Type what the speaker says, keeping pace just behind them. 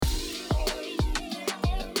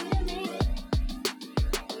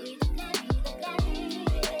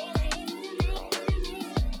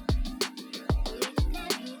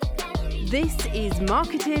This is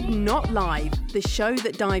MarketEd Not Live, the show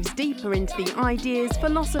that dives deeper into the ideas,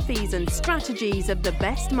 philosophies and strategies of the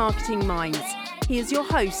best marketing minds. Here's your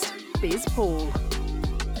host, Biz Paul.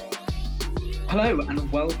 Hello and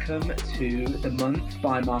welcome to the Month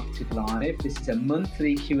by MarketEd Live. This is a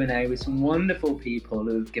monthly Q&A with some wonderful people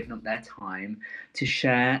who have given up their time to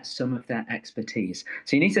share some of their expertise.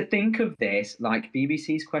 So you need to think of this like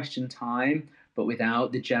BBC's Question Time, but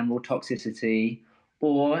without the general toxicity.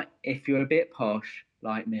 Or if you're a bit posh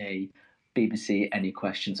like me, BBC Any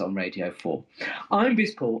Questions on Radio 4. I'm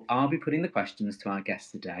Biz Paul. I'll be putting the questions to our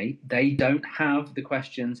guests today. They don't have the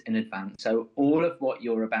questions in advance, so all of what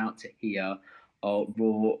you're about to hear are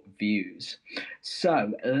raw views.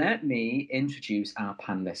 So let me introduce our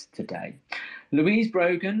panelists today. Louise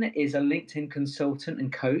Brogan is a LinkedIn consultant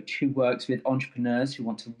and coach who works with entrepreneurs who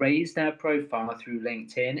want to raise their profile through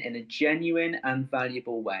LinkedIn in a genuine and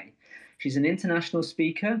valuable way. She's an international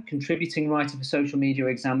speaker, contributing writer for Social Media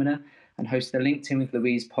Examiner, and hosts the LinkedIn with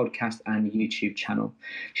Louise podcast and YouTube channel.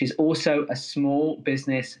 She's also a Small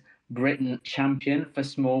Business Britain champion for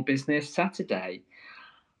Small Business Saturday.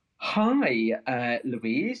 Hi,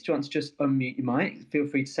 Louise. Do you want to just unmute your mic? Feel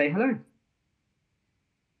free to say hello.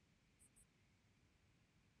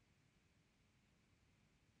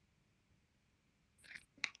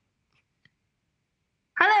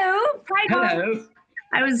 Hello. Hi, Hello.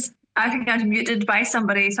 I think I was muted by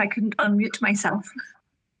somebody, so I couldn't unmute myself.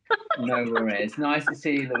 No worries. Nice to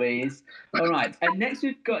see you, Louise. All right. And next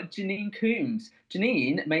we've got Janine Coombs.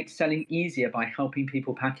 Janine makes selling easier by helping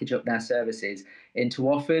people package up their services into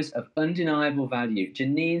offers of undeniable value.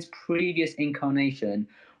 Janine's previous incarnation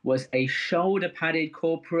was a shoulder-padded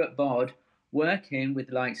corporate bod working with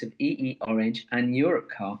the likes of EE Orange and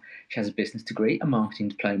Europcar. She has a business degree, a marketing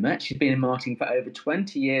diploma. She's been in marketing for over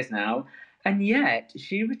 20 years now, and yet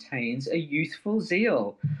she retains a youthful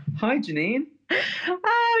zeal. Hi, Janine.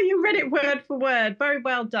 Oh, you read it word for word. Very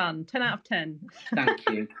well done. 10 out of 10. Thank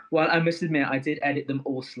you. Well, I must admit, I did edit them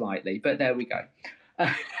all slightly, but there we go.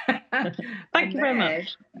 Thank you very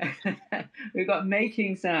much. We've got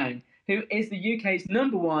Making Sound, who is the UK's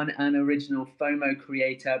 #1 and original FOMO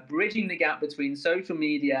creator, bridging the gap between social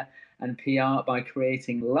media and PR by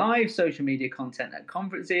creating live social media content at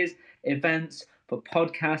conferences, events, for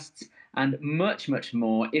podcasts, and much, much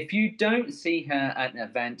more. If you don't see her at an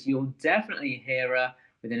event, you'll definitely hear her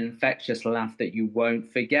with an infectious laugh that you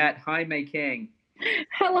won't forget. Hi, May King.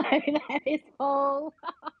 Hello there, it's Paul.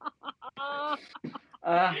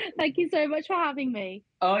 Thank you so much for having me.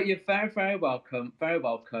 Oh, you're very, very welcome. Very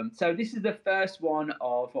welcome. So this is the first one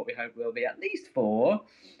of what we hope will be at least 4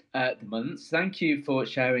 the months. Thank you for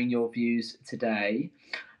sharing your views today.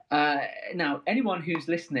 Now, anyone who's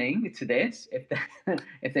listening to this,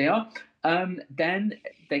 if they are, then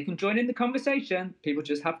they can join in the conversation. People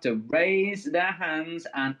just have to raise their hands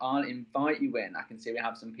and I'll invite you in. I can see we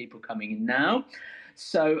have some people coming in now.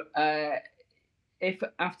 So if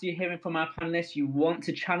after you're hearing from our panelists, you want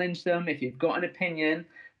to challenge them, if you've got an opinion,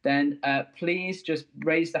 then please just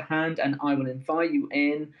raise the hand and I will invite you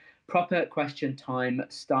in. Proper question time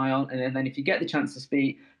style, and then if you get the chance to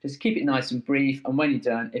speak, just keep it nice and brief, and when you're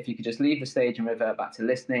done, if you could just leave the stage and revert back to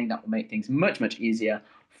listening, that will make things much, much easier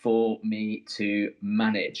for me to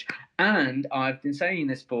manage. And I've been saying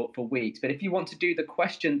this for weeks, but if you want to do the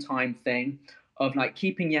question time thing of like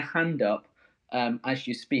keeping your hand up as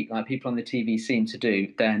you speak, like people on the TV seem to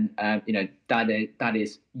do, then that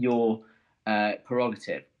is your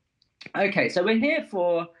prerogative. Okay, so we're here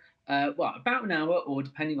for about an hour, or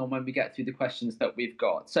depending on when we get through the questions that we've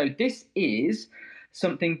got. So this is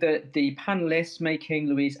something that the panelists, Making,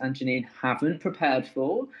 Louise and Janine, haven't prepared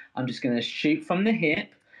for. I'm just going to shoot from the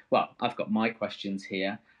hip. Well, I've got my questions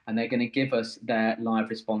here, and they're going to give us their live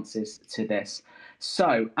responses to this.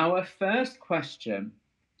 So our first question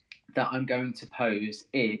that I'm going to pose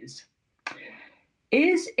is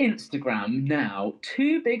Instagram now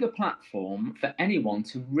too big a platform for anyone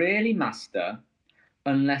to really master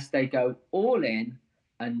unless they go all in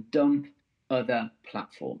and dump other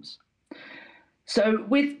platforms? So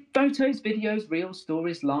with photos, videos, reels,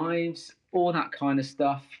 stories, lives, all that kind of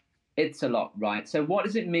stuff, it's a lot, right? So what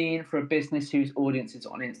does it mean for a business whose audience is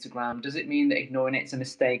on Instagram? Does it mean that ignoring it's a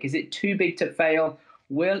mistake? Is it too big to fail?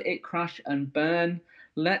 Will it crash and burn?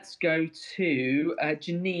 Let's go to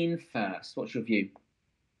Janine first. What's your view?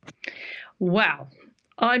 Wow.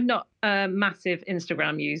 I'm not a massive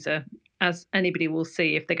Instagram user, as anybody will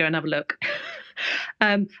see if they go and have a look.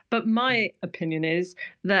 But my opinion is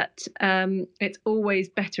that it's always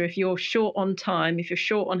better if you're short on time, if you're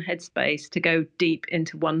short on headspace, to go deep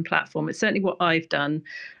into one platform. It's certainly what I've done.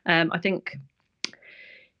 I think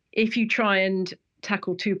if you try and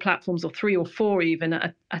tackle 2 platforms or 3 or 4 even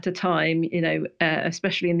at a time,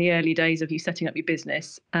 especially in the early days of you setting up your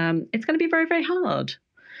business, it's going to be very, very hard.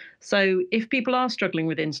 So if people are struggling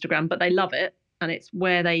with Instagram, but they love it and it's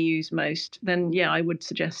where they use most, then yeah, I would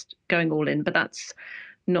suggest going all in. But that's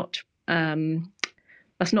not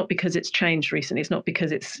because it's changed recently. It's not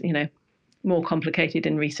because it's, more complicated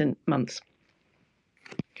in recent months.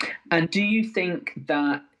 And do you think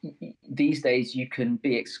that these days you can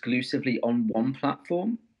be exclusively on one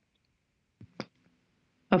platform?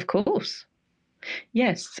 Of course.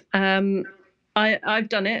 Yes. I've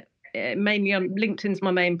done it mainly on LinkedIn's my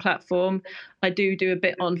main platform. I do a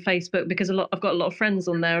bit on Facebook because I've got a lot of friends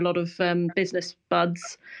on there, a lot of business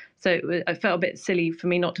buds. So it felt a bit silly for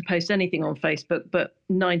me not to post anything on Facebook, but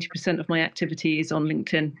 90% of my activity is on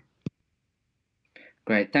LinkedIn.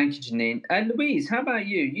 Great, thank you, Janine. And Louise, how about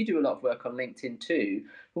you? You do a lot of work on LinkedIn too.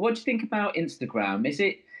 But what do you think about Instagram? Is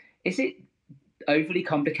it overly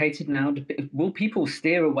complicated now? Will people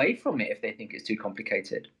steer away from it if they think it's too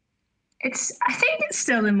complicated? I think it's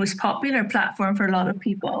still the most popular platform for a lot of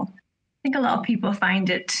people. I think a lot of people find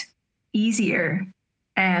it easier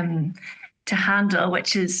to handle,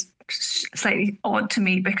 which is slightly odd to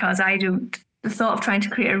me because the thought of trying to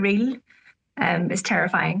create a reel is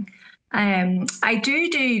terrifying. I do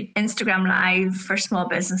Instagram Live for Small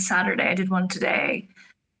Business Saturday. I did one today.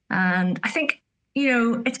 And I think,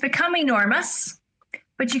 it's become enormous,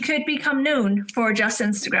 but you could become known for just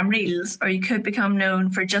Instagram Reels, or you could become known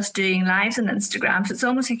for just doing lives on Instagram. So it's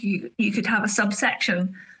almost like you could have a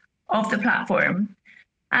subsection of the platform.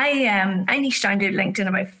 I niched down to LinkedIn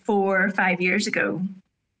about 4 or 5 years ago.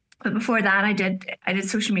 But before that, I did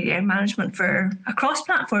social media management across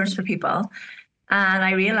platforms for people. And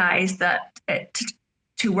I realized that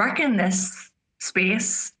to work in this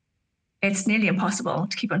space, it's nearly impossible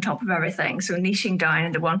to keep on top of everything. So niching down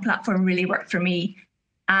into one platform really worked for me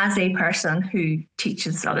as a person who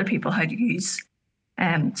teaches other people how to use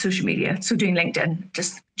social media. So doing LinkedIn,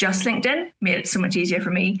 just LinkedIn made it so much easier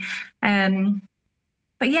for me.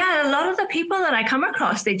 But yeah, a lot of the people that I come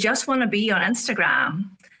across, they just want to be on Instagram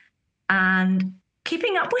and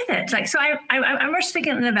keeping up with it. Like, so I remember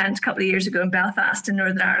speaking at an event a couple of years ago in Belfast in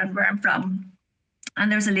Northern Ireland, where I'm from.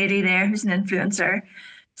 And there was a lady there who's an influencer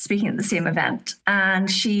speaking at the same event. And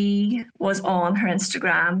she was on her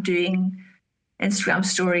Instagram doing Instagram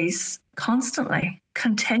stories constantly,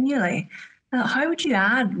 continually. Now, how would you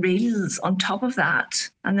add reels on top of that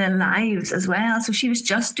and then lives as well? So she was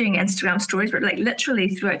just doing Instagram stories, but like literally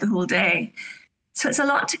throughout the whole day. So it's a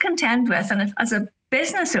lot to contend with. And as a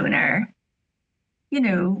business owner, we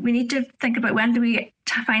need to think about when do we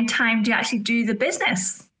find time to actually do the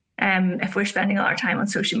business if we're spending a lot of time on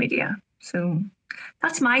social media. So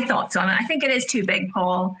that's my thoughts on it. I think it is too big,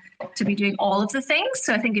 Paul, to be doing all of the things.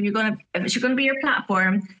 So I think if it's going to be your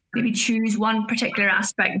platform, maybe choose one particular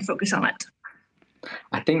aspect and focus on it.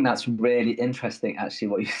 I think that's really interesting, actually,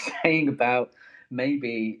 what you're saying about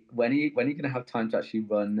maybe when are you going to have time to actually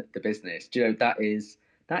run the business? That is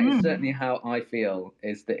certainly how I feel,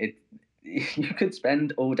 is that you could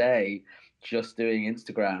spend all day just doing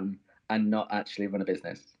Instagram and not actually run a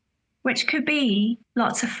business. Which could be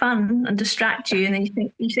lots of fun and distract you. And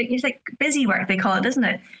then you think it's like busy work, they call it, isn't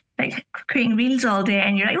it? Like creating reels all day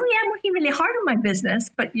and you're like, oh yeah, I'm working really hard on my business,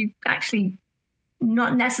 but you actually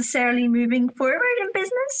not necessarily moving forward in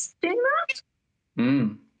business doing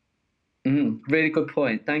that. Really good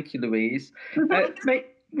point. Thank you, Louise.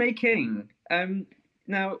 May King,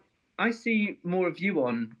 now I see more of you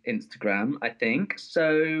on Instagram, I think.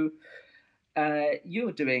 So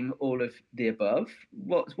you're doing all of the above.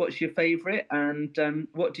 What's your favourite, and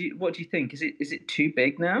what do you think? Is it too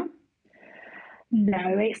big now?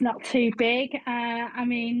 No, it's not too big. I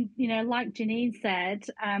mean, like Janine said,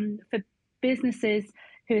 for businesses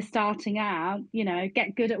who are starting out,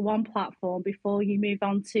 get good at one platform before you move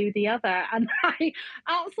on to the other. And I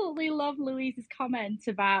absolutely love Louise's comment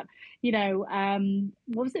about,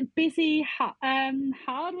 what was it, busy, hard,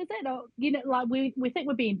 was it? Or, like we think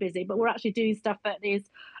we're being busy, but we're actually doing stuff that is,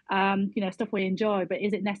 stuff we enjoy, but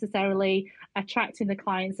is it necessarily attracting the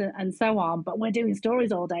clients and so on? But we're doing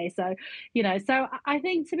stories all day. So, so I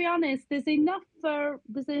think, to be honest, there's enough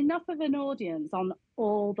of an audience on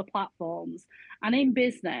all the platforms. And in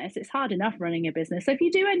business, it's hard enough running a business. So if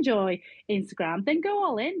you do enjoy Instagram, then go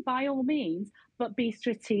all in by all means. but be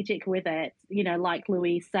strategic with it, like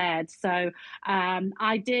Louise said. So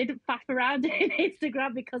I did faff around in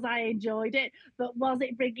Instagram because I enjoyed it, but was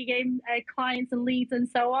it bringing in clients and leads and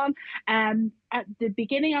so on? At the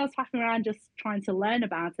beginning, I was faffing around just trying to learn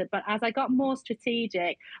about it, but as I got more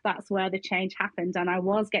strategic, that's where the change happened, and I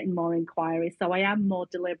was getting more inquiries. So I am more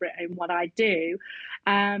deliberate in what I do,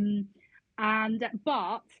 but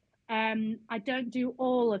I don't do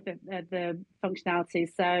all of the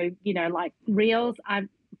functionalities. So, like Reels, I'm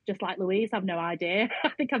just like Louise, I've no idea. I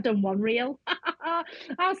think I've done one Reel.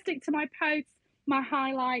 I'll stick to my posts, my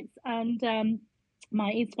highlights, and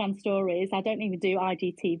my Instagram stories. I don't even do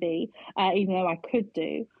IGTV, even though I could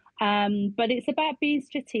do. But it's about being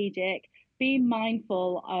strategic, being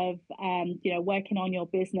mindful of, working on your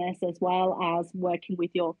business as well as working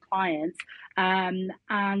with your clients. And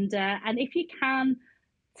if you can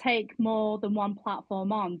take more than one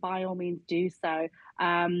platform on, by all means do so.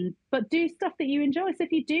 But do stuff that you enjoy. So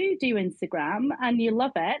if you do Instagram and you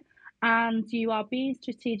love it, and you are being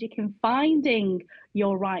strategic in finding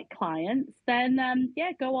your right clients, then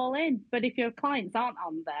go all in. But if your clients aren't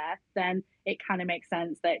on there, then it kind of makes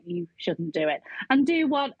sense that you shouldn't do it. And do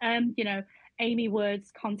what Amy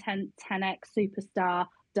Wood's Content 10x Superstar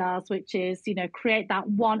does, which is create that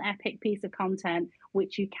one epic piece of content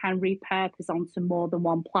which you can repurpose onto more than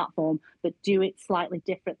one platform, but do it slightly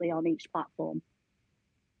differently on each platform.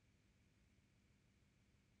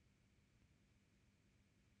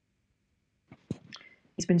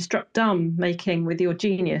 He's been struck dumb making with your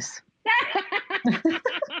genius.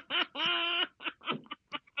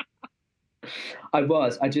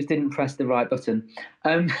 I just didn't press the right button.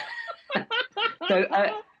 So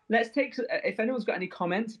let's take, if anyone's got any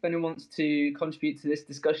comments, if anyone wants to contribute to this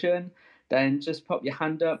discussion, then just pop your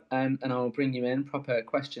hand up and I'll bring you in, proper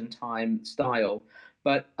question time style.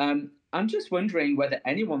 But I'm just wondering whether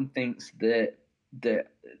anyone thinks that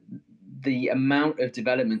the amount of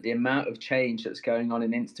development, the amount of change that's going on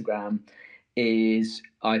in Instagram is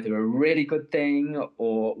either a really good thing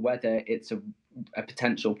or whether it's a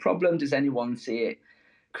potential problem. Does anyone see it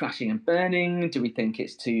crashing and burning? Do we think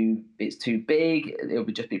it's too big? It'll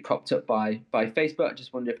just be propped up by Facebook. I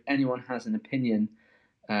just wonder if anyone has an opinion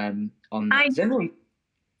on that.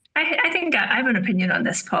 I think I have an opinion on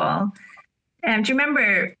this, Paul. Do you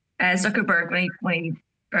remember Zuckerberg when he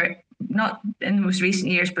or not in the most recent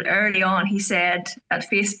years, but early on, he said at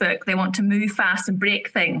Facebook they want to move fast and break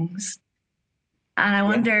things. And I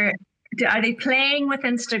wonder, are they playing with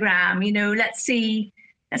Instagram?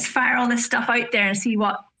 Let's fire all this stuff out there and see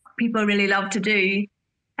what people really love to do.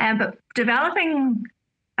 But developing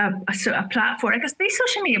a platform, I guess these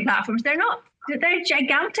social media platforms, they're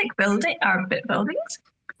gigantic buildings.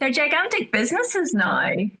 They're gigantic businesses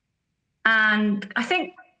now. And I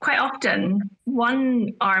think quite often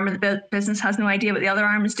one arm of the business has no idea what the other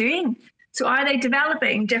arm is doing. So are they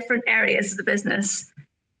developing different areas of the business?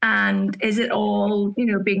 And is it all,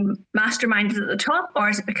 being masterminded at the top, or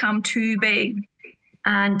has it become too big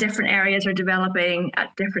and different areas are developing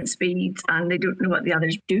at different speeds and they don't know what the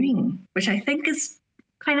other's doing, which I think is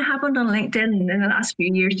kind of happened on LinkedIn in the last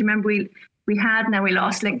few years. Do you remember we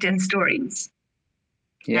lost LinkedIn stories?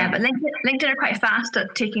 Yeah, but LinkedIn are quite fast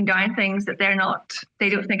at taking down things that they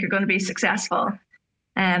don't think are going to be successful.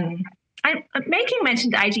 Making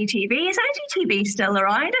mentioned IGTV. Is IGTV still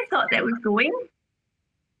around? I thought that was going.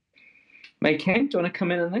 Mayken, do you want to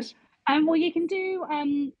come in on this? Well, you can do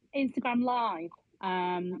Instagram Live.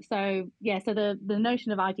 So the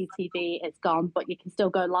notion of IGTV is gone, but you can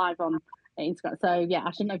still go live on Instagram. So yeah,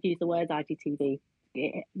 I shouldn't have used the word IGTV.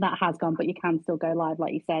 That has gone, but you can still go live,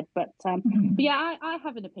 like you said. But yeah, I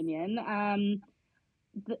have an opinion.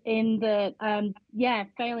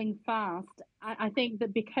 Failing fast. I think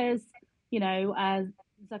that because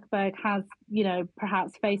Zuckerberg has,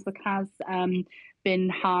 perhaps Facebook has been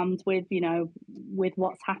harmed with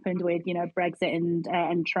what's happened with Brexit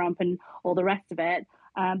and Trump and all the rest of it.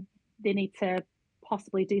 They need to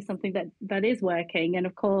possibly do something that is working. And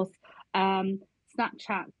of course,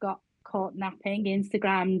 Snapchat got caught napping.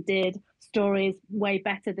 Instagram did stories way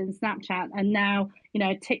better than Snapchat, and now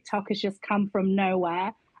TikTok has just come from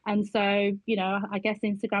nowhere. And so I guess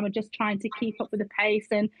Instagram are just trying to keep up with the pace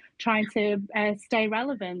and trying to stay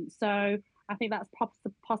relevant. So I think that's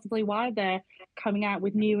possibly why they're coming out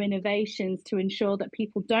with new innovations to ensure that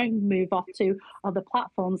people don't move off to other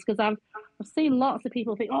platforms. Because I've seen lots of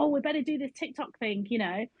people think, oh, we better do this TikTok thing,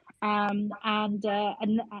 and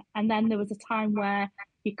then there was a time where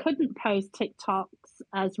you couldn't post TikToks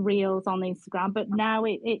as reels on Instagram, but now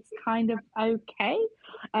it's kind of okay.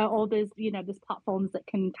 Or there's platforms that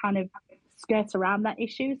can kind of skirt around that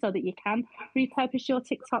issue so that you can repurpose your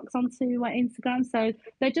TikToks onto Instagram. So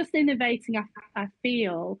they're just innovating, I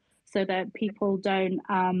feel, so that people don't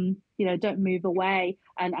don't move away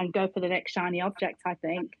and go for the next shiny object, I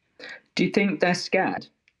think. Do you think they're scared?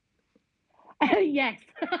 Yes.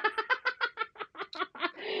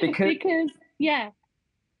 because yeah,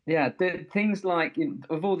 the things like,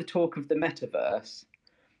 of all the talk of the metaverse,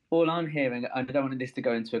 all I'm hearing, and I don't want this to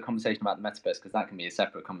go into a conversation about the metaverse because that can be a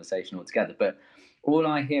separate conversation altogether, but all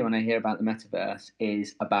I hear when I hear about the metaverse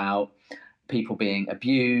is about people being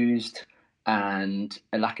abused and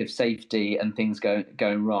a lack of safety and things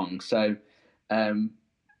going wrong. So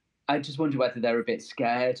I just wonder whether they're a bit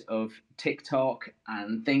scared of TikTok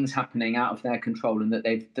and things happening out of their control, and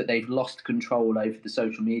that they've lost control over the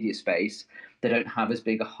social media space. They don't have as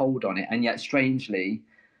big a hold on it, and yet strangely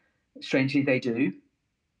they do.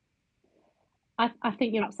 I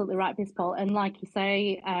think you're absolutely right, Paul. And like you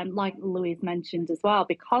say, like Louise mentioned as well,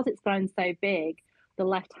 because it's grown so big, the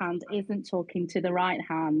left hand isn't talking to the right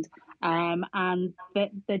hand, and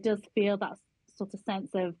there does feel that sort of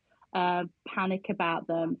sense of panic about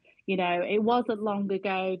them. It wasn't long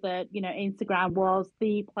ago that Instagram was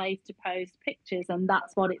the place to post pictures, and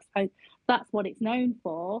that's what it's known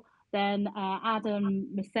for. Then Adam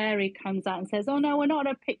Mosseri comes out and says, "Oh no, we're not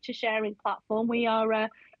a picture sharing platform. We are a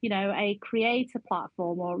creator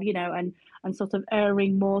platform, or and sort of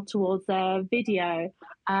erring more towards video."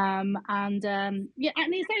 And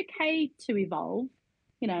it's okay to evolve.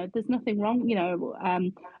 There's nothing wrong.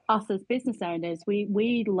 Us as business owners,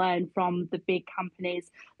 we learn from the big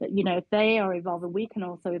companies that if they are evolving, we can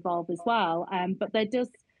also evolve as well. But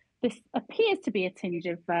this appears to be a tinge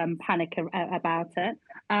of panic about it.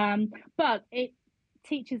 But it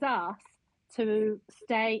teaches us to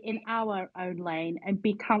stay in our own lane and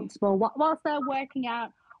be comfortable whilst they're working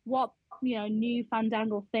out what new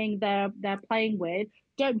fandangle thing they're playing with.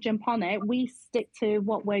 Don't jump on it. We stick to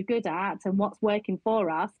what we're good at and what's working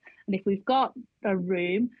for us. And if we've got a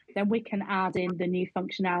room, then we can add in the new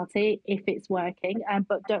functionality if it's working,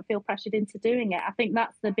 but don't feel pressured into doing it. I think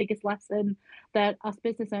that's the biggest lesson that us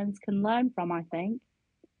business owners can learn from, I think.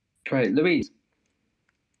 Great. Louise?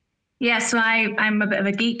 Yeah, so I'm a bit of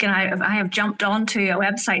a geek, and I have jumped onto a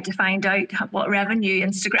website to find out what revenue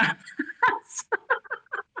Instagram has.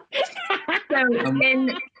 So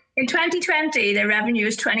in 2020, their revenue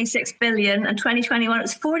was 26 billion, and 2021 it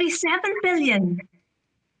was 47 billion.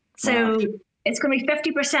 So wow. It's going to be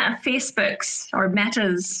 50% of Facebook's or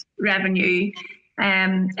Meta's revenue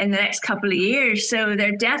in the next couple of years. So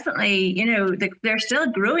they're definitely, they're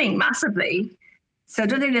still growing massively. So I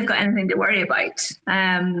don't think they've got anything to worry about.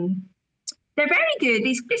 They're very good.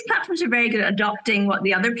 These platforms are very good at adopting what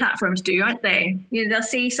the other platforms do, aren't they? They'll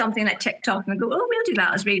see something like TikTok and go, "Oh, we'll do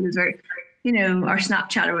that as Reels," or or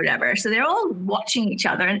Snapchat or whatever. So they're all watching each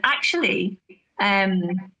other. And actually,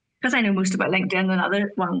 because I know most about LinkedIn and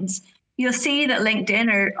other ones, you'll see that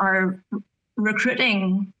LinkedIn are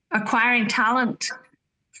acquiring talent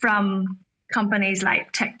from companies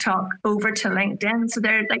like TikTok over to LinkedIn. So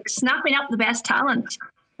they're like snapping up the best talent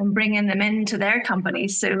and bringing them into their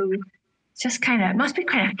companies. So it's just it must be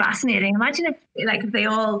kind of fascinating. Imagine if they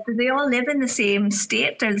all live in the same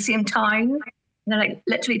state or the same town. They're like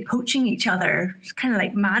literally poaching each other. It's kind of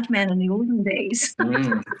like Mad Men in the olden days.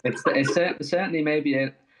 It's certainly maybe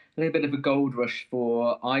a little bit of a gold rush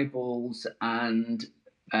for eyeballs and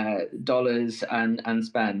dollars and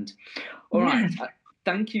spend. All right.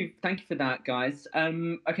 Thank you for that, guys.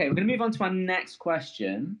 Okay, we're going to move on to our next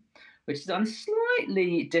question, which is on a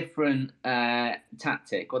slightly different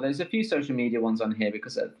tactic. Well, there's a few social media ones on here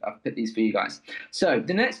because I've put these for you guys. So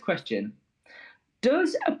the next question: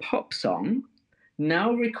 does a pop song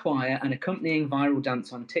now require an accompanying viral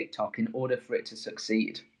dance on TikTok in order for it to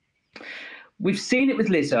succeed? We've seen it with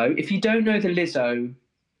Lizzo. If you don't know the Lizzo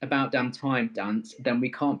About Damn Time dance, then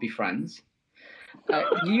we can't be friends.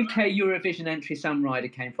 UK Eurovision entry Sam Ryder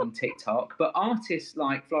came from TikTok, but artists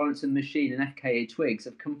like Florence and the Machine and FKA Twigs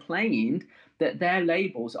have complained that their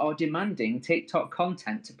labels are demanding TikTok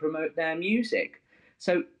content to promote their music.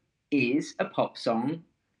 So does a pop song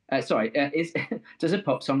now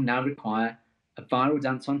require a viral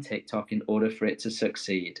dance on TikTok in order for it to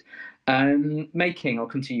succeed? May King, I'll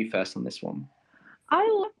come to you first on this one. I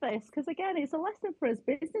love this because, again, it's a lesson for us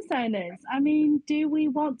business owners. I mean, do we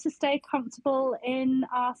want to stay comfortable in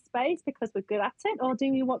our space because we're good at it, or do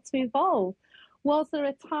we want to evolve? Was there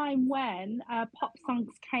a time when pop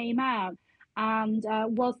songs came out, and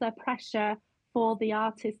was there pressure for the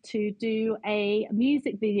artist to do a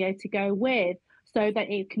music video to go with so that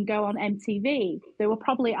it can go on MTV? There were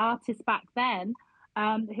probably artists back then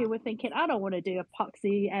who were thinking, I don't want to do a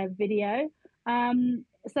poxy video.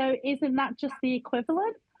 So isn't that just the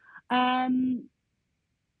equivalent? I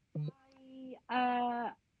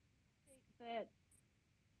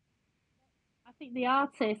think the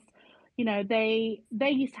artists, they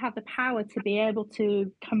used to have the power to be able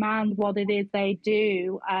to command what it is they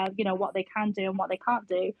do, what they can do and what they can't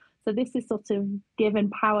do. So this is sort of given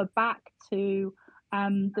power back to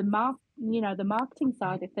the marketing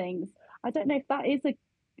side of things. I don't know if that is I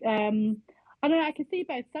don't know. I can see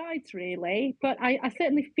both sides really, but I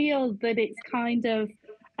certainly feel that it's kind of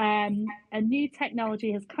a new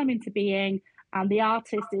technology has come into being, and the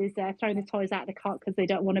artist is throwing the toys out of the cart because they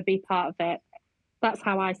don't want to be part of it. That's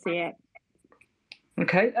how I see it.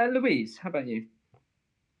 Okay, Louise, how about you?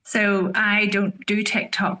 So I don't do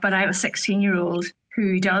TikTok, but I have a 16-year-old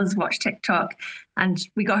who does watch TikTok, and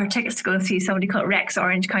we got her tickets to go and see somebody called Rex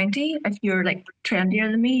Orange County. If you're like trendier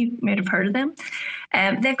than me, you might have heard of them.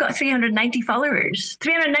 They've got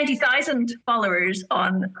 390,000 followers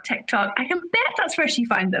on TikTok. I can bet that's where she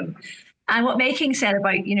found them. And what Making said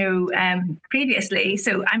about, previously,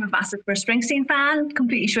 so I'm a massive Bruce Springsteen fan,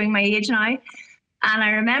 completely showing my age now. And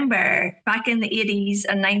I remember back in the 80s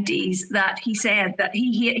and 90s that he said that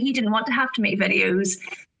he didn't want to have to make videos,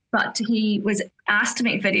 but he was asked to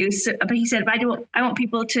make videos. So, but he said, I want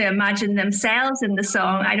people to imagine themselves in the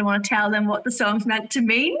song. I don't want to tell them what the song's meant to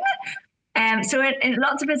mean. So in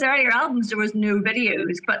lots of his earlier albums, there was no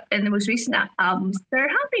videos, but in the most recent albums, there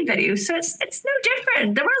have been videos. So it's no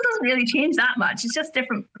different. The world doesn't really change that much. It's just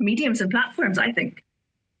different mediums and platforms, I think.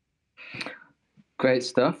 Great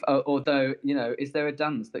stuff. Although, is there a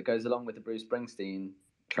dance that goes along with the Bruce Springsteen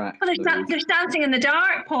track? Well, there's Dancing in the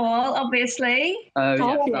Dark, Paul, obviously. Oh,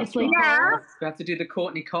 yes, obviously, yeah. We have to do the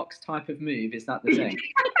Courtney Cox type of move. Is that the thing?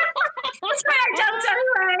 That's why I dance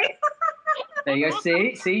anyway. There you go.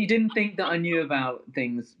 See, you didn't think that I knew about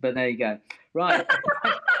things, but there you go. Right.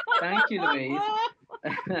 Thank you, Louise.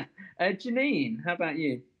 Janine, how about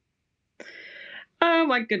you? Oh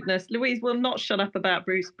my goodness, Louise will not shut up about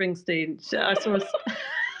Bruce Springsteen.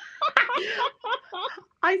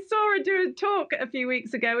 I saw her do a talk a few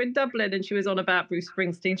weeks ago in Dublin, and she was on about Bruce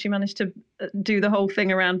Springsteen. She managed to do the whole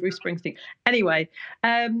thing around Bruce Springsteen. Anyway,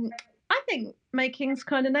 I think Making's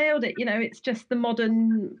kind of nailed it. It's just the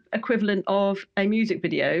modern equivalent of a music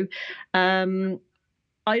video.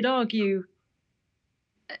 I'd argue,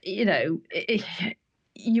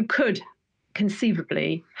 you could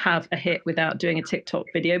conceivably have a hit without doing a TikTok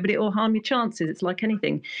video, but it will harm your chances. It's like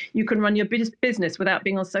anything. You can run your business without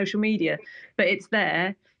being on social media, but it's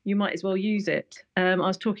there. You might as well use it. I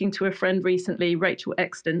was talking to a friend recently, Rachel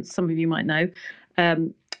Exton, some of you might know,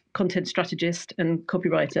 content strategist and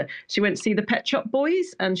copywriter. She went to see the Pet Shop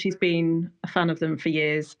Boys, and she's been a fan of them for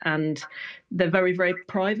years, and they're very, very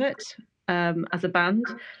private as a band.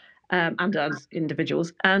 And as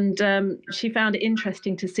individuals. And she found it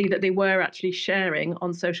interesting to see that they were actually sharing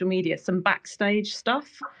on social media some backstage stuff.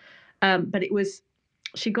 But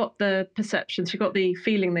she got the perception, she got the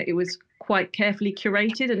feeling that it was quite carefully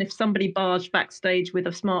curated. And if somebody barged backstage with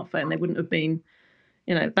a smartphone, they wouldn't have been,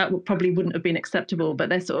 that probably wouldn't have been acceptable. But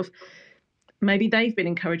they're sort of, maybe they've been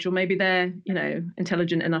encouraged, or maybe they're,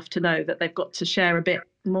 intelligent enough to know that they've got to share a bit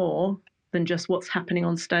more than just what's happening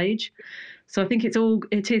on stage. So I think it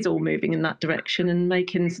is all moving in that direction, and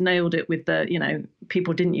Making's nailed it with the,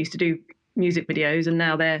 people didn't used to do music videos and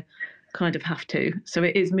now they're kind of have to. So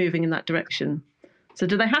it is moving in that direction. So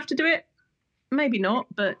do they have to do it? Maybe not,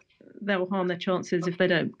 but they'll harm their chances if they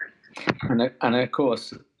don't. And of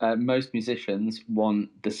course, most musicians want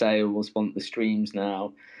the sales, want the streams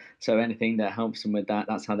now. So anything that helps them with that,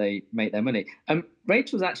 that's how they make their money.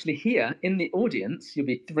 Rachel's actually here in the audience. You'll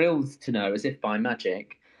be thrilled to know, as if by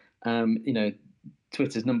magic,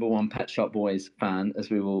 Twitter's #1 Pet Shop Boys fan,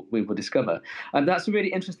 as we will discover. That's a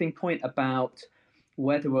really interesting point about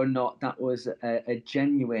whether or not that was a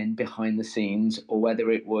genuine behind the scenes, or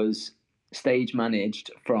whether it was stage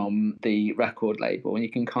managed from the record label. And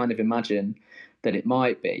you can kind of imagine that it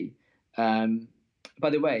might be. By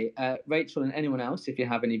the way, Rachel and anyone else, if you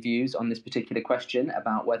have any views on this particular question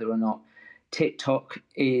about whether or not TikTok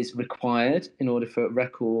is required in order for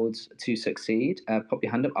records to succeed, pop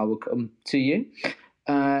your hand up. I will come to you.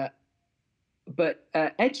 But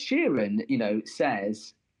Ed Sheeran,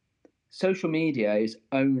 says social media is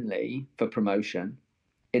only for promotion.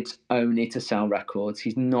 It's only to sell records.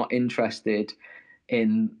 He's not interested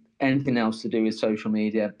in anything else to do with social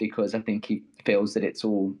media, because I think he feels that it's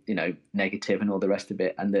all, negative and all the rest of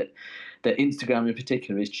it, and that Instagram in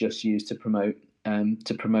particular is just used to promote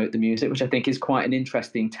the music, which I think is quite an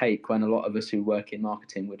interesting take, when a lot of us who work in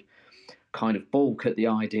marketing kind of balk at the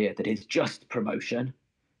idea that it's just promotion,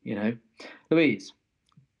 Louise.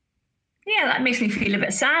 Yeah, that makes me feel a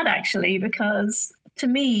bit sad, actually, because to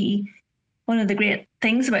me, one of the great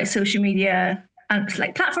things about social media and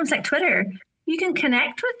like platforms like Twitter, you can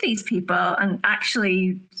connect with these people, and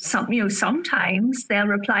actually, sometimes they'll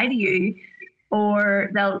reply to you, or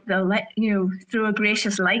they'll let throw a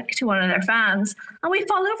gracious like to one of their fans, and we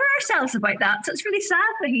fall over ourselves about that. So it's really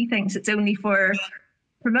sad that he thinks it's only for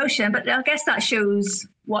promotion, but I guess that shows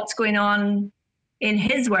what's going on in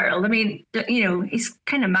his world. I mean, he's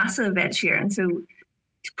kind of massive, Ed Sheeran, so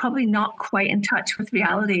he's probably not quite in touch with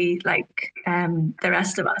reality like the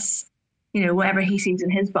rest of us, whatever he sees in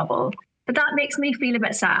his bubble. But that makes me feel a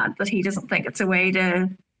bit sad that he doesn't think it's a way to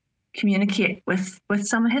communicate with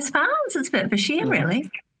some of his fans. It's a bit of a shame, really.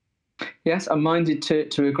 Yes, I'm minded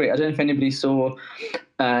to agree. I don't know if anybody saw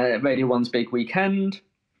Radio 1's Big Weekend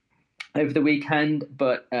over the weekend,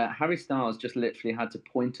 but Harry Styles just literally had to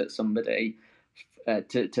point at somebody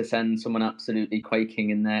to send someone absolutely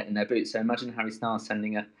quaking in their boots. So imagine Harry Styles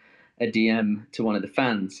sending a DM to one of the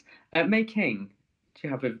fans. May King, do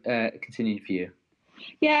you have a continued view?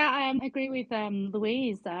 Yeah, I agree with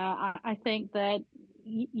Louise. I think that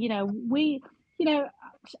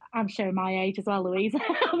I'm showing my age as well, Louise.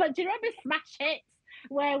 But do you remember Smash Hits,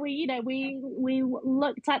 where we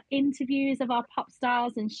looked at interviews of our pop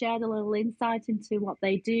stars and shared a little insight into what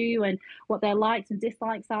they do and what their likes and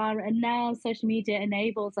dislikes are, and now social media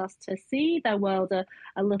enables us to see their world a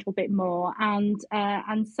little bit more, and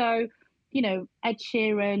so Ed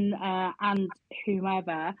Sheeran and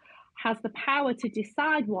whomever has the power to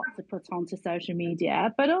decide what to put onto social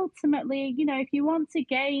media. But ultimately, if you want to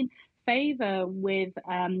gain favor with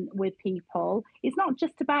people, it's not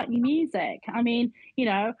just about your music. I mean,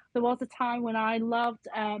 there was a time when I loved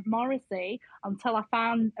Morrissey until I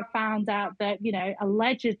found out that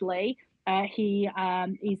allegedly he's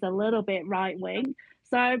a little bit right wing.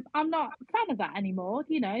 So I'm not a fan of that anymore.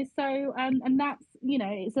 So and that's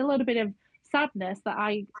it's a little bit of sadness that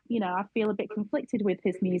I feel a bit conflicted with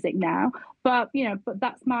his music now, but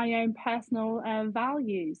that's my own personal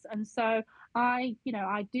values, and so I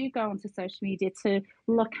do go onto social media to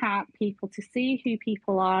look at people, to see who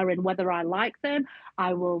people are and whether I like them.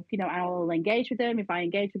 I will engage with them. If I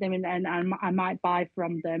engage with them, and I might buy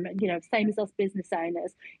from them. Same as us business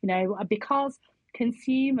owners. Because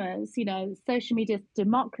consumers, social media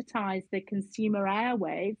democratized the consumer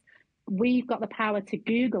airwaves. We've got the power to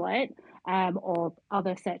Google it, or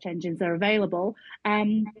other search engines are available.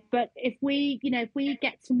 But if we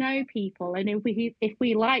get to know people, and if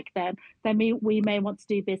we like them, then we may want to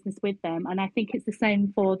do business with them. And I think it's the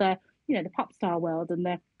same for the the pop star world and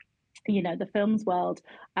the films world.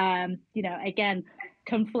 Again,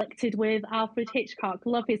 conflicted with Alfred Hitchcock.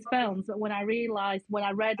 Love his films, but when I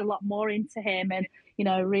read a lot more into him, and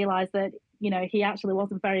realized that he actually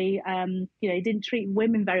wasn't very he didn't treat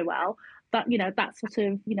women very well. That that sort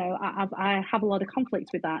of I have a lot of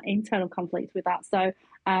conflict with that, internal conflict with that. So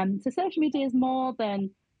social media is more than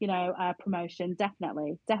promotion.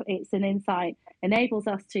 Definitely, it's an insight, enables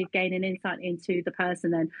us to gain an insight into the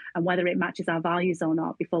person and whether it matches our values or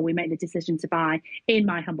not before we make the decision to buy, in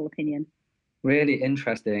my humble opinion. Really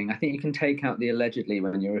interesting. I think you can take out the allegedly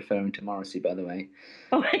when you're referring to Morrissey, by the way.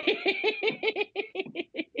 Oh.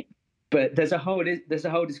 But there's a whole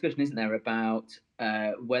discussion, isn't there, about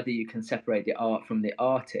whether you can separate the art from the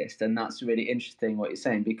artist, and that's really interesting what you're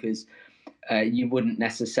saying, because you wouldn't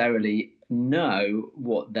necessarily know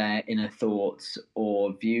what their inner thoughts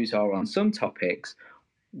or views are on some topics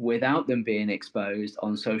without them being exposed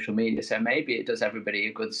on social media. So maybe it does everybody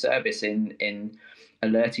a good service in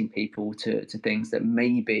alerting people to things that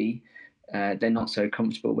maybe they're not so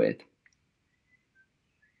comfortable with.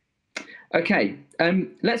 Okay,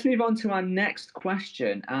 let's move on to our next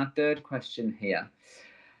question, our third question here.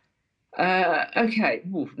 Okay,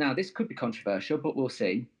 now this could be controversial, but we'll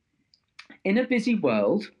see. In a busy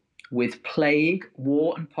world with plague,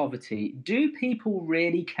 war, and poverty, do people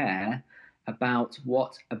really care about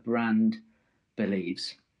what a brand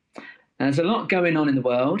believes? And there's a lot going on in the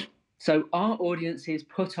world, so are audiences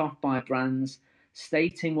put off by brands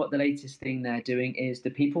stating what the latest thing they're doing is? Do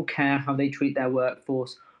people care how they treat their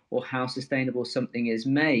workforce or how sustainable something is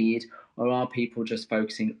made, or are people just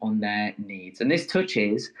focusing on their needs? And this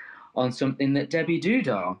touches on something that Debbie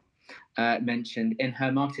Dudar mentioned in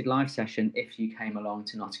her MarketEd live session if you came along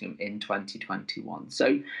to Nottingham in 2021.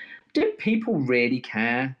 So do people really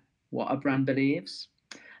care what a brand believes?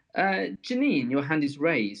 Janine, your hand is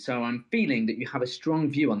raised, so I'm feeling that you have a strong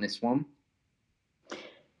view on this one.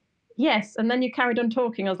 Yes, and then you carried on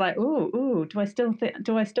talking. I was like, "Ooh, do I still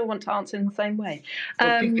want to answer in the same way?"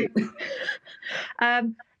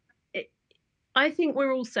 I think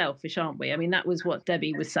we're all selfish, aren't we? I mean, that was what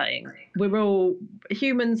Debbie was saying.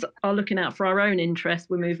 Humans are looking out for our own interest.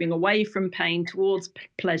 We're moving away from pain towards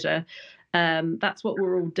pleasure. That's what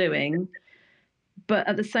we're all doing. But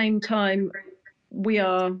at the same time, we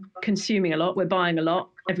are consuming a lot. We're buying a lot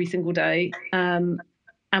every single day, and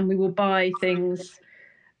we will buy things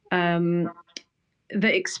that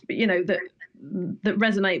that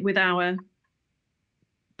resonate with our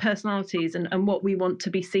personalities and what we want to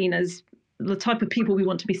be seen as, the type of people we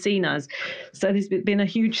want to be seen as. So there's been a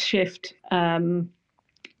huge shift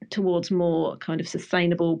towards more kind of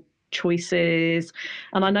sustainable choices,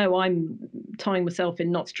 and I know I'm tying myself in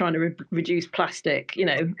knots trying to reduce plastic.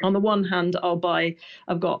 On the one hand, I've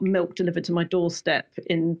got milk delivered to my doorstep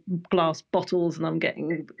in glass bottles, and I'm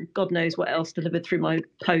getting God knows what else delivered through my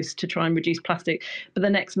post to try and reduce plastic, but the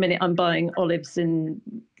next minute I'm buying olives in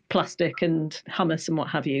plastic and hummus and what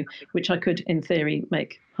have you, which I could in theory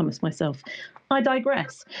make hummus myself. I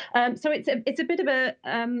digress. So it's a bit of a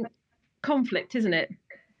conflict, isn't it?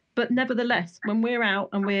 But nevertheless, when we're out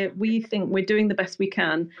and we think we're doing the best we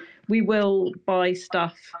can, we will buy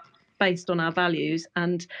stuff based on our values,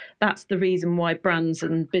 and that's the reason why brands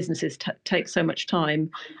and businesses take so much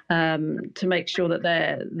time to make sure that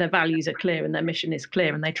their values are clear and their mission is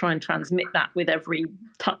clear, and they try and transmit that with every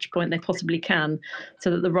touch point they possibly can,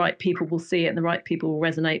 so that the right people will see it and the right people will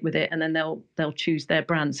resonate with it, and then they'll choose their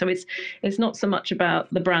brand. So it's not so much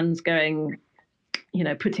about the brands going,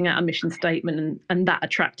 putting out a mission statement and that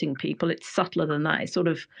attracting people. It's subtler than that. It's sort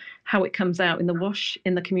of how it comes out in the wash,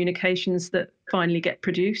 in the communications that finally get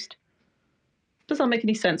produced. Does that make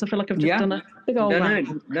any sense? I feel like I've just done a big old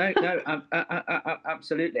rant. No,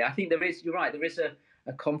 absolutely. I think you're right, there is a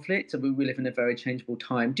conflict, and we live in a very changeable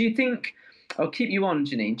time. Do you think, I'll keep you on,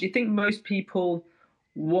 Janine, do you think most people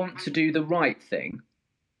want to do the right thing?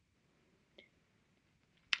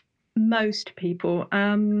 Most people.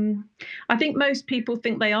 I think most people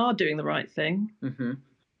think they are doing the right thing. Mm-hmm.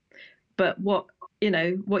 But what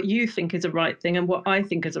you think is a right thing and what I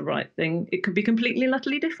think is a right thing, it could be completely and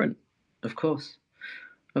utterly different. Of course.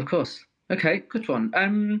 Okay, good one.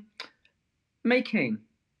 Making.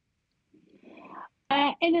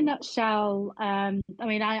 In a nutshell, I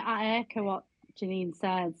mean, I echo what Janine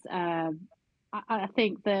says. I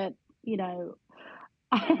think that,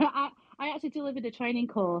 I actually delivered a training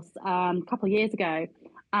course a couple of years ago,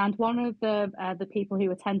 and one of the people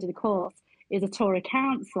who attended the course is a Tory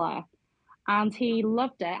councillor, and he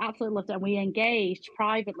loved it, absolutely loved it, and we engaged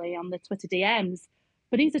privately on the Twitter DMs.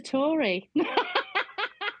 But he's a Tory, but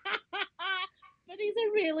he's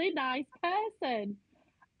a really nice person,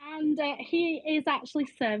 and he is actually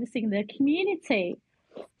servicing the community.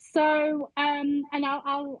 So, and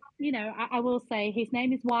I will say his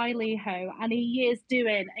name is Wiley Ho, and he is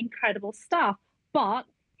doing incredible stuff. But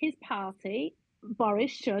his party,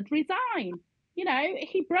 Boris, should resign.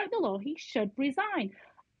 He broke the law. He should resign.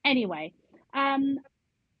 Anyway, Wiley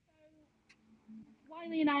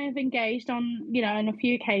and I have engaged on a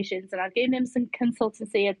few occasions, and I've given him some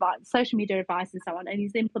consultancy advice, social media advice, and so on, and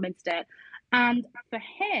he's implemented it. And for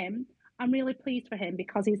him, I'm really pleased for him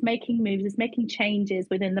because he's making moves, he's making changes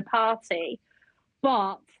within the party,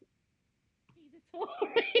 but he's a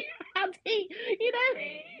Tory, and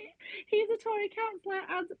he's a Tory councillor,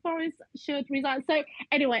 and Boris should resign. So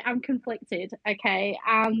anyway, I'm conflicted, okay,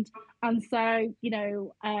 and so I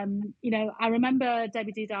remember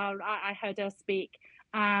Debbie Didar. I heard her speak.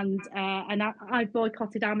 And I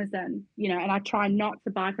boycotted Amazon, and I try not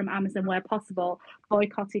to buy from Amazon where possible.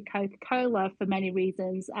 Boycotted Coca-Cola for many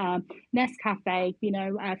reasons, Nescafe,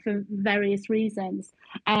 for various reasons.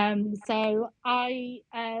 So I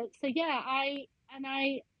would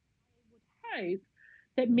hope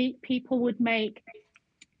that people would make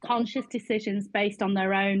conscious decisions based on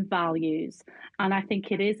their own values, and I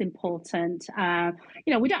think it is important.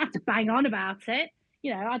 We don't have to bang on about it.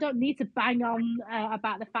 I don't need to bang on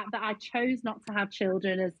about the fact that I chose not to have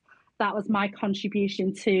children, as that was my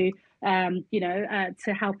contribution to,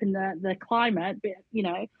 to helping the climate,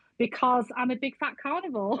 because I'm a big fat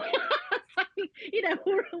carnivore. So,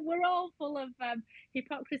 we're all full of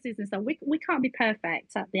hypocrisies and stuff. We can't be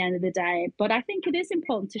perfect at the end of the day, but I think it is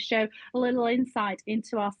important to show a little insight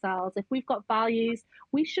into ourselves. If we've got values,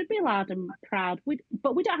 we should be loud and proud,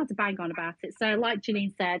 but we don't have to bang on about it. So like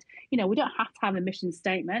Janine said, we don't have to have a mission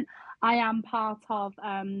statement. I am part of,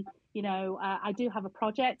 I do have a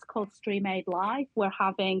project called Stream Aid Live. We're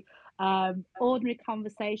having ordinary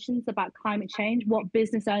conversations about climate change, what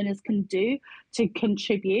business owners can do to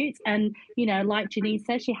contribute. And, like Janine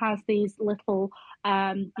says, she has these little,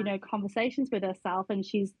 conversations with herself, and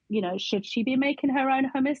she's, should she be making her own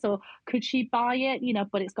hummus, or could she buy it,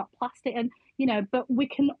 but it's got plastic, and, but we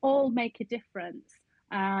can all make a difference.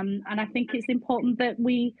 And I think it's important that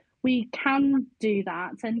we can do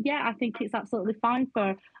that. And yeah, I think it's absolutely fine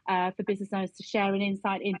for business owners to share an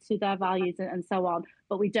insight into their values and so on.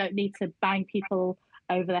 But we don't need to bang people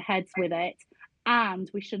over the heads with it.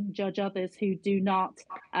 And we shouldn't judge others who do not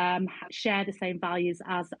share the same values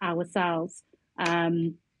as ourselves.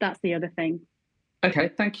 That's the other thing.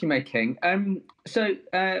 Okay, thank you, May King. So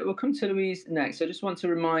we'll come to Louise next. I just want to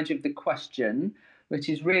remind you of the question, which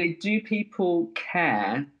is really, do people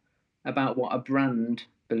care about what a brand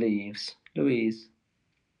believes? Louise?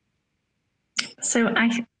 So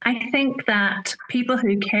I think that people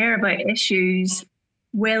who care about issues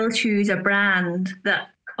will choose a brand that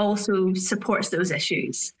also supports those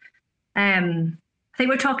issues. I think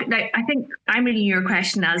we're talking, like, I think I'm reading your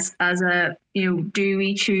question as a, do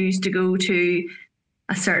we choose to go to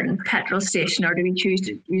a certain petrol station, or do we choose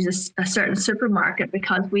to use a certain supermarket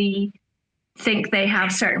because we think they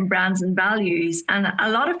have certain brands and values? And a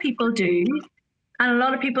lot of people do, and a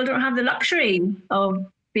lot of people don't have the luxury of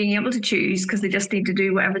being able to choose because they just need to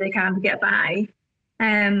do whatever they can to get by.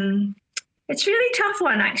 It's a really tough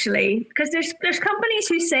one, actually, because there's companies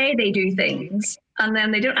who say they do things and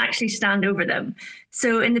then they don't actually stand over them.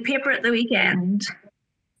 So in the paper at the weekend,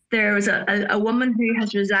 there was a woman who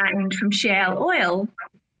has resigned from Shell Oil.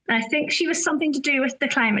 And I think she was something to do with the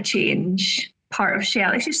climate change part of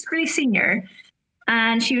Shell. She's really senior.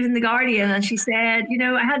 And she was in The Guardian, and she said,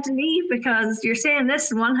 I had to leave because you're saying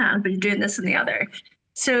this in one hand, but you're doing this in the other.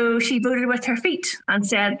 So she voted with her feet and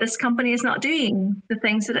said, this company is not doing the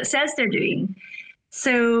things that it says they're doing.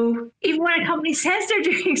 So even when a company says they're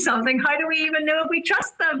doing something, how do we even know if we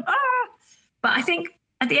trust them? But I think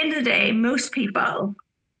at the end of the day, most people,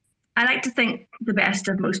 I like to think the best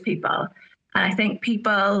of most people. And I think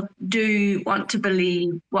people do want to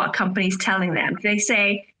believe what a company's telling them. If they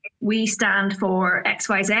say, we stand for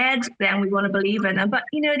XYZ, then we want to believe in them. But,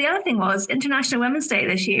 the other thing was International Women's Day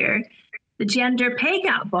this year, the gender pay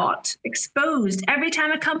gap bot exposed every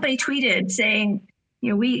time a company tweeted saying,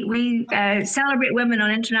 we celebrate women on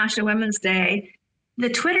International Women's Day. The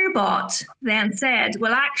Twitter bot then said,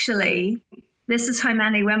 well, actually, this is how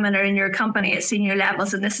many women are in your company at senior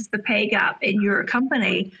levels, and this is the pay gap in your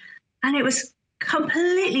company. And it was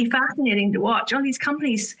completely fascinating to watch all these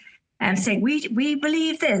companies saying, we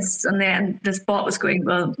believe this. And then this bot was going,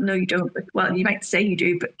 well, no, you don't. Well, you might say you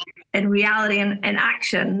do, but in reality and in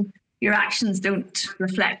action, your actions don't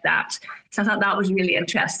reflect that. So I thought that was really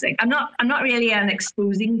interesting. I'm not really an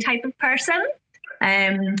exposing type of person,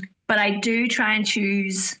 but I do try and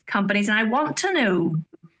choose companies, and I want to know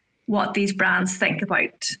what these brands think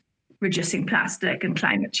about reducing plastic and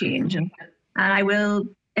climate change. And I will,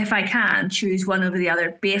 if I can, choose one over the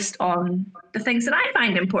other based on the things that I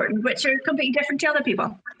find important, which are completely different to other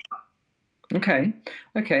people. Okay.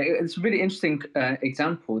 It's a really interesting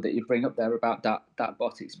example that you bring up there about that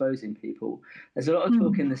bot exposing people. There's a lot of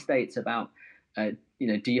talk in the States about, do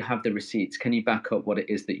you have the receipts? Can you back up what it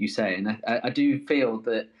is that you say? And I do feel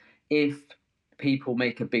that if people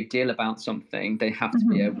make a big deal about something, they have to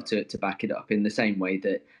be able to back it up in the same way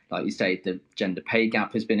that, like you say, the gender pay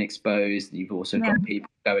gap has been exposed. You've also got people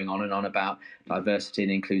going on and on about diversity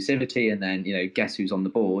and inclusivity, and then, guess who's on the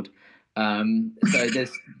board? So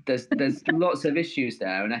there's lots of issues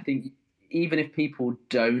there, and I think even if people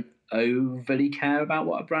don't overly care about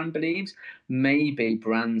what a brand believes, maybe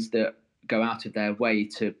brands that go out of their way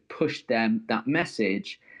to push that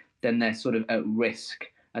message, then they're sort of at risk,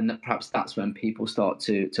 and that perhaps that's when people start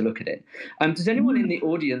to look at it. Does anyone in the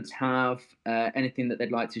audience have anything that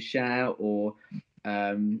they'd like to share, or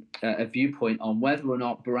a viewpoint on whether or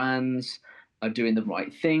not brands are doing the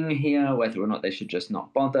right thing here, whether or not they should just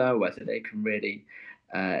not bother, whether they can really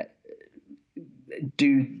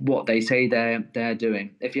do what they say they're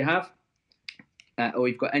doing? If you have, or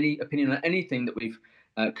you've got any opinion on anything that we've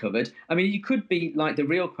covered, I mean, you could be like the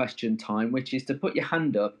real question time, which is to put your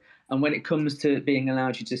hand up, and when it comes to being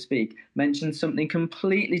allowed you to speak, mention something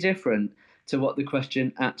completely different to what the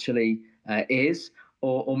question actually is,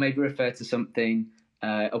 or maybe refer to something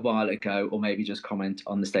a while ago, or maybe just comment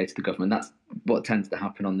on the state of the government. That's what tends to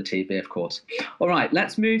happen on the TV, of course. All right,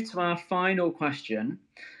 let's move to our final question,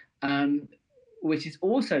 which is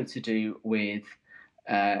also to do with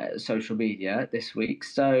social media this week.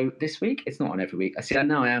 So this week, it's not on every week. I see,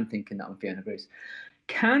 now I am thinking that on Fiona Bruce.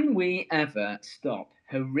 Can we ever stop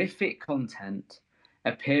horrific content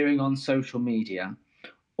appearing on social media,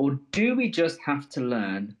 or do we just have to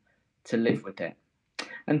learn to live with it?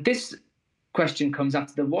 And this question comes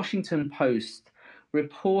after the Washington Post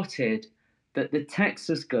reported that the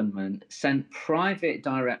Texas gunman sent private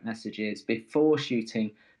direct messages before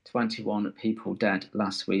shooting 21 people dead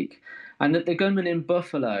last week, and that the gunman in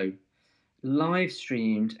Buffalo live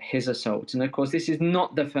streamed his assault. And of course, this is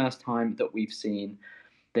not the first time that we've seen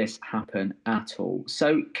this happen at all.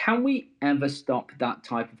 So can we ever stop that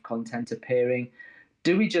type of content appearing?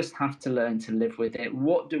 Do we just have to learn to live with it?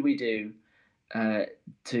 What do we do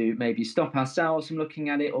to maybe stop ourselves from looking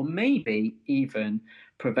at it, or maybe even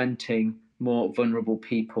preventing more vulnerable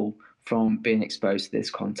people from being exposed to this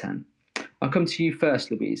content? I'll come to you first,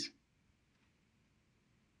 Louise.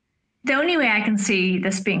 The only way I can see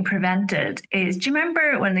this being prevented is, do you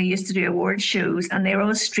remember when they used to do award shows and they were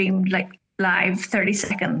all streamed like live 30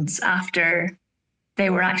 seconds after they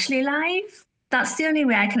were actually live? That's the only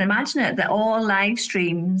way I can imagine it, that all live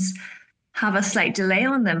streams have a slight delay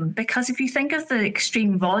on them. Because if you think of the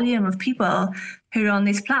extreme volume of people who are on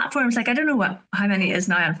these platforms, like I don't know how many it is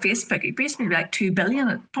now on Facebook, it basically like 2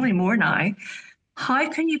 billion, probably more now. How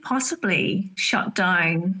can you possibly shut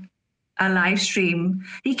down a live stream?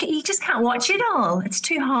 You just can't watch it all. It's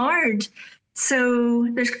too hard. So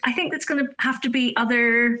I think there's going to have to be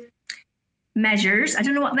other measures. I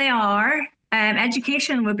don't know what they are.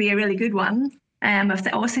 Education would be a really good one. If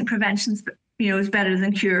they always think prevention's is better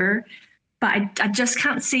than cure, but I just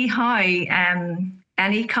can't see how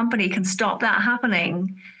any company can stop that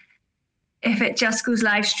happening if it just goes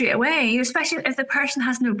live straight away, especially if the person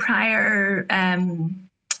has no prior,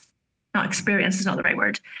 not experience is not the right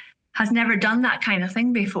word, has never done that kind of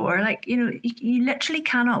thing before. Like, you literally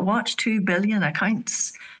cannot watch 2 billion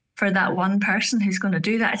accounts for that one person who's going to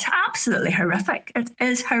do that. It's absolutely horrific. It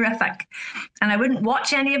is horrific. And I wouldn't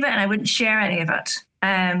watch any of it and I wouldn't share any of it.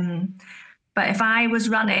 But if I was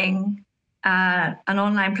running an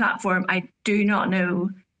online platform, I do not know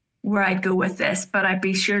where I'd go with this, but I'd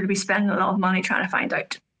be sure to be spending a lot of money trying to find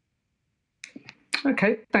out.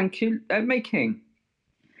 Okay, thank you. May King.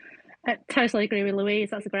 I totally agree with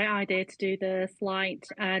Louise. That's a great idea to do the slight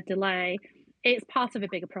delay. It's part of a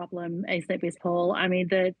bigger problem, isn't it, Biz Paul? I mean,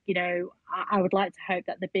 I would like to hope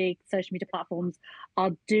that the big social media platforms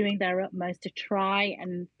are doing their utmost to try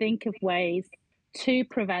and think of ways to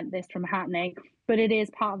prevent this from happening. But it is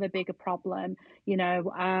part of a bigger problem.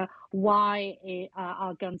 Why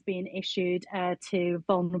are guns being issued to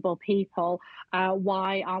vulnerable people?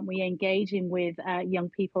 Why aren't we engaging with young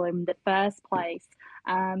people in the first place?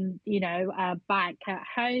 Back at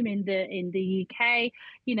home in the UK,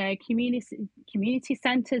 community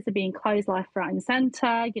centres are being closed left, right, and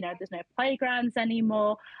centre. There's no playgrounds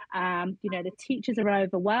anymore. The teachers are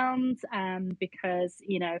overwhelmed because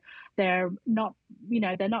they're not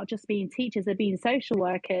just being teachers, they're being social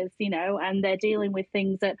workers, and they're dealing with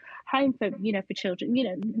things at home for children.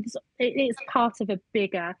 It's part of a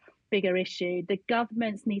bigger issue. The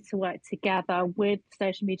governments need to work together with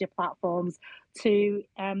social media platforms to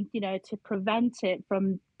prevent it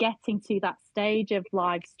from getting to that stage of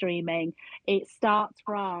live streaming. It starts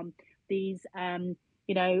from these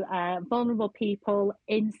vulnerable people,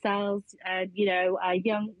 incels,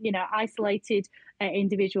 young, isolated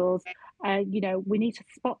individuals. We need to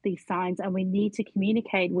spot these signs and we need to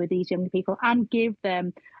communicate with these young people and give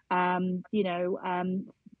them things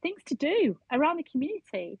to do around the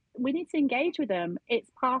community. We need to engage with them. It's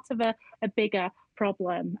part of a bigger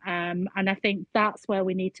problem. And I think that's where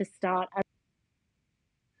we need to start.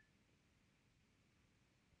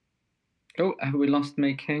 Oh, have we lost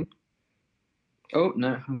May King? Oh,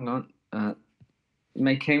 no, hang on.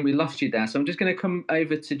 May King, we lost you there. So I'm just going to come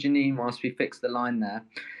over to Janine whilst we fix the line there.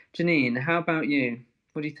 Janine, how about you?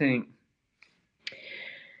 What do you think?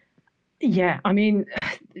 Yeah, I mean,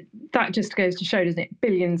 that just goes to show, doesn't it?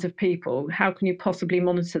 Billions of people. How can you possibly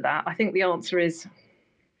monitor that? I think the answer is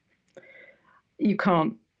you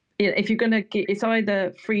can't. If you're going to get, it's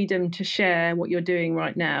either freedom to share what you're doing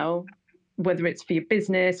right now, whether it's for your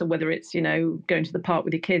business or whether it's, going to the park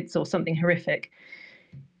with your kids or something horrific.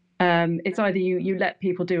 It's either you let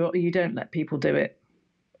people do it or you don't let people do it.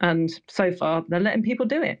 And so far, they're letting people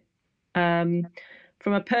do it.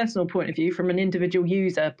 From a personal point of view, from an individual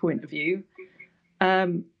user point of view,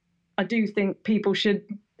 I do think people should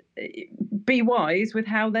be wise with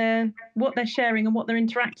what they're sharing and what they're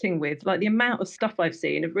interacting with. Like the amount of stuff I've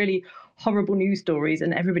seen of really horrible news stories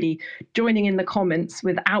and everybody joining in the comments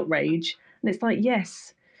with outrage. And it's like,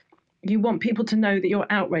 yes, you want people to know that you're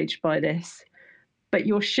outraged by this, but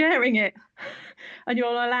you're sharing it and you're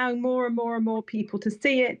allowing more and more and more people to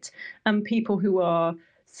see it, and people who are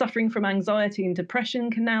suffering from anxiety and depression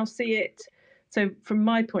can now see it. So from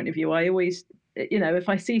my point of view, I always, if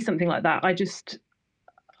I see something like that, I just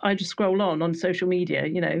scroll on social media,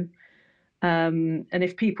 and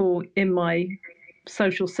if people in my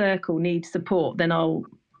social circle need support, then I'll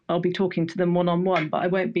be talking to them one-on-one, but I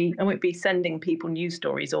won't be sending people news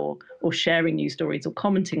stories or sharing news stories or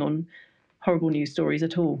commenting on horrible news stories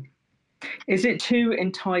at all. Is it too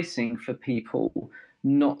enticing for people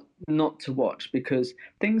not to watch? Because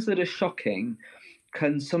things that are shocking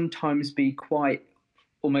can sometimes be quite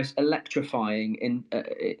almost electrifying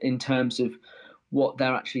in terms of what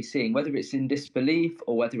they're actually seeing, whether it's in disbelief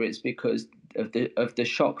or whether it's because of the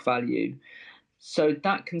shock value. So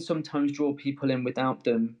that can sometimes draw people in without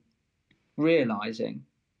them realizing.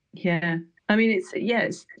 Yeah. I mean,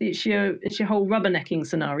 it's your whole rubbernecking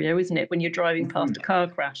scenario, isn't it? When you're driving past a car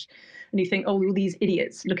crash and you think, oh, all these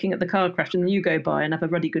idiots looking at the car crash, and then you go by and have a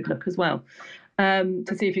ruddy good look as well,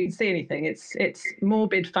 to see if you can see anything. It's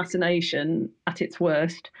morbid fascination at its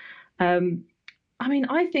worst. I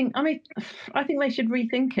think they should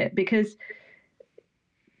rethink it, because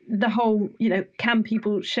the whole, can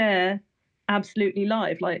people share absolutely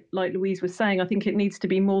live, like Louise was saying? I think it needs to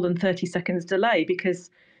be more than 30 seconds delay,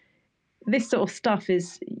 because this sort of stuff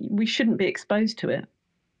we shouldn't be exposed to it.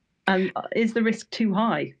 And is the risk too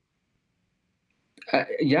high?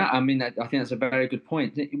 Yeah, I mean, I think that's a very good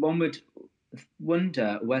point. One would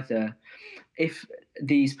wonder whether, if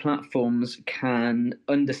these platforms can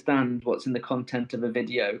understand what's in the content of a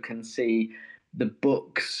video, can see the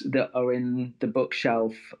books that are in the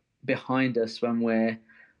bookshelf behind us when we're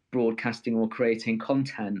broadcasting or creating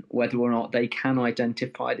content, whether or not they can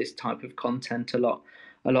identify this type of content a lot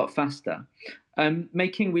faster.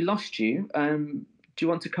 Making, we lost you. Do you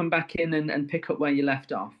want to come back in and pick up where you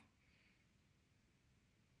left off?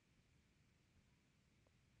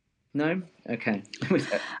 No? Okay.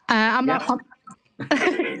 I'm not.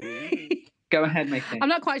 Go ahead, Making. I'm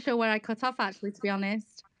not quite sure where I cut off, actually, to be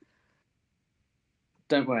honest.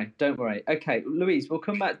 Don't worry. Okay, Louise, we'll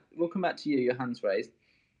come back to you. Your hand's raised.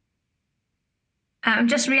 I'm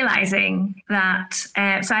just realizing that, so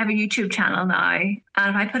I have a YouTube channel now, and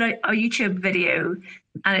if I put a YouTube video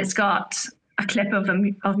and it's got a clip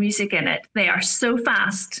of music in it, they are so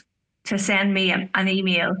fast to send me an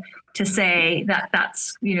email to say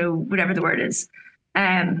that's, whatever the word is.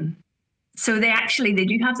 So they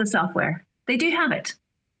do have the software. They do have it.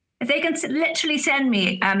 If they can literally send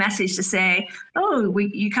me a message to say, oh,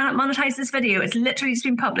 you can't monetize this video, it's literally just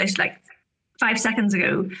been published like 5 seconds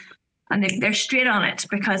ago, and they're straight on it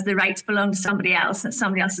because the rights belong to somebody else and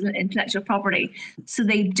somebody else's intellectual property. So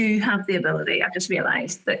they do have the ability. I've just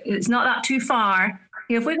realized that it's not that too far.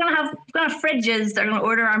 If we're going to have fridges that are going to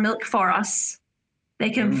order our milk for us, they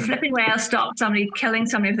can flipping well stop somebody killing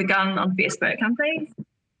somebody with a gun on Facebook, can't they?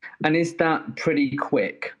 And is that pretty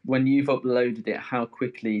quick? When you've uploaded it, how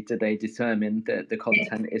quickly do they determine that the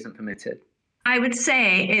content isn't permitted? I would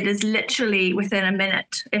say it is literally within a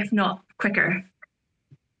minute, if not quicker.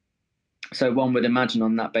 So one would imagine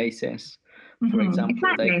on that basis, for example,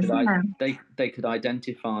 exactly, they could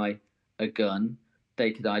identify a gun,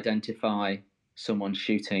 they could identify someone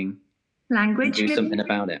shooting, language, do something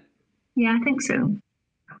about it. Yeah, I think so.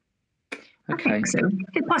 Okay. I think so.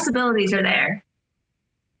 The possibilities are there.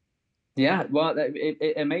 Yeah, well,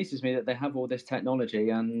 it amazes me that they have all this technology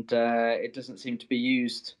and it doesn't seem to be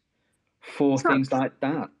used for things like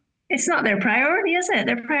that. It's not their priority, is it?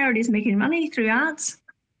 Their priority is making money through ads.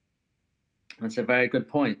 That's a very good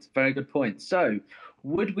point. Very good point. So,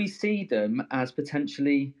 would we see them as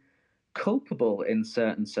potentially culpable in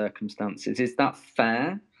certain circumstances? Is that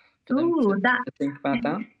fair for them to think about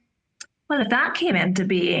that? Well, if that came into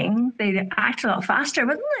being, they'd act a lot faster,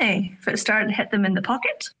 wouldn't they? If it started to hit them in the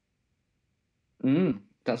pocket.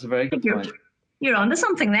 That's a very good point. You're onto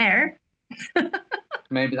something there.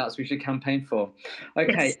 Maybe that's what we should campaign for.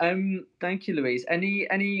 Okay. Yes. Thank you, Louise.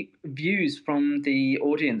 Any views from the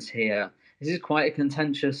audience here? This is quite a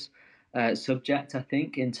contentious subject, I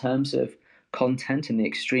think, in terms of content and the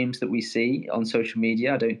extremes that we see on social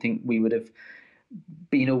media. I don't think we would have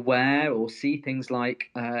been aware or see things like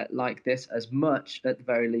this as much, at the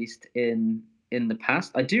very least, in the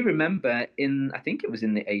past. I do remember I think it was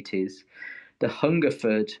in the 80s, the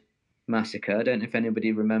Hungerford massacre. I don't know if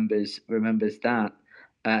anybody remembers that.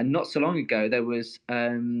 Not so long ago, there was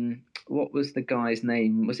what was the guy's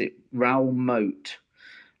name? Was it Raoul Moat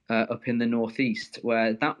up in the northeast,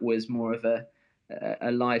 where that was more of a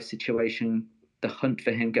live situation, the hunt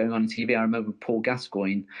for him going on TV. I remember Paul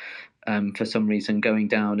Gascoigne, for some reason, going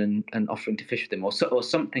down and offering to fish with him, or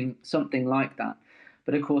something like that.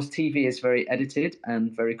 But of course, TV is very edited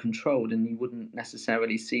and very controlled, and you wouldn't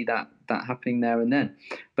necessarily see that happening there and then.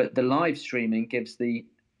 But the live streaming gives the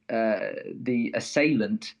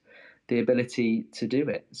assailant the ability to do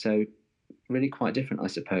it. So really quite different, I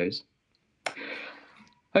suppose.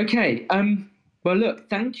 Okay. Well, look,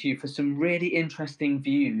 thank you for some really interesting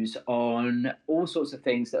views on all sorts of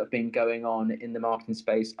things that have been going on in the marketing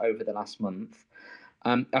space over the last month.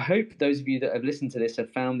 I hope those of you that have listened to this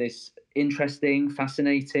have found this interesting,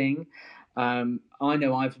 fascinating. I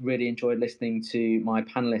know I've really enjoyed listening to my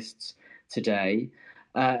panelists today.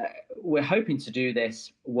 We're hoping to do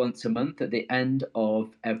this once a month at the end of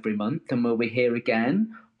every month, and we'll be here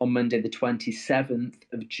again on Monday the 27th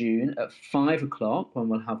of June at 5 o'clock, when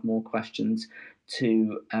we'll have more questions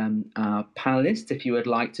to our panelists. If you would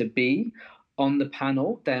like to be on the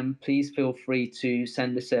panel, then please feel free to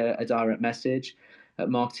send us a direct message at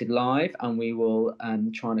MarketEd Live, and we will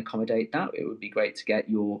try and accommodate that. It would be great to get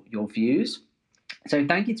your views. So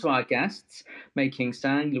thank you to our guests, Mei King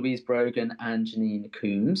Sang, Louise Brogan and Janine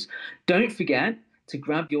Coombs. Don't forget to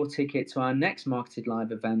grab your ticket to our next MarketEd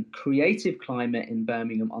Live event, Creative Climate in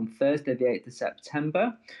Birmingham, on Thursday the 8th of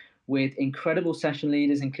September, with incredible session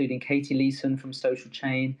leaders, including Katie Leeson from Social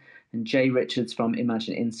Chain and Jay Richards from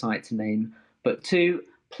Imagine Insight, to name but two,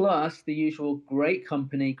 plus the usual great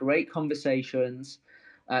company, great conversations.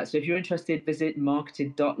 So if you're interested, visit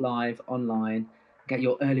marketed.live online, get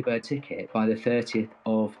your early bird ticket by the 30th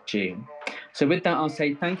of June. So with that, I'll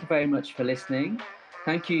say thank you very much for listening.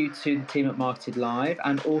 Thank you to the team at MarketEd Live,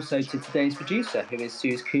 and also to today's producer, who is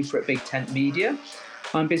Suze Cooper at Big Tent Media.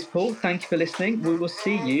 I'm Biz Paul. Thank you for listening. We will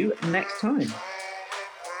see you next time.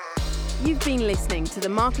 You've been listening to the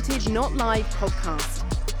MarketEd Not Live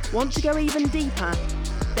podcast. Want to go even deeper?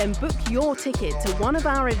 Then book your ticket to one of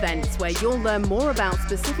our events, where you'll learn more about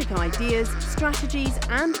specific ideas, strategies,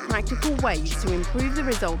 and practical ways to improve the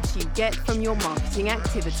results you get from your marketing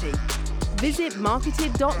activity. Visit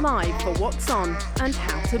marketed.live for what's on and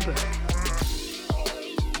how to book.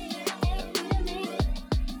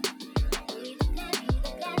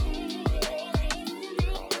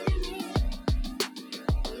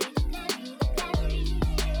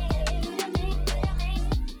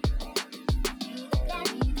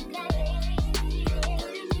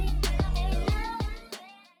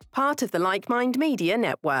 Part of the Like Mind Media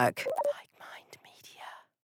Network.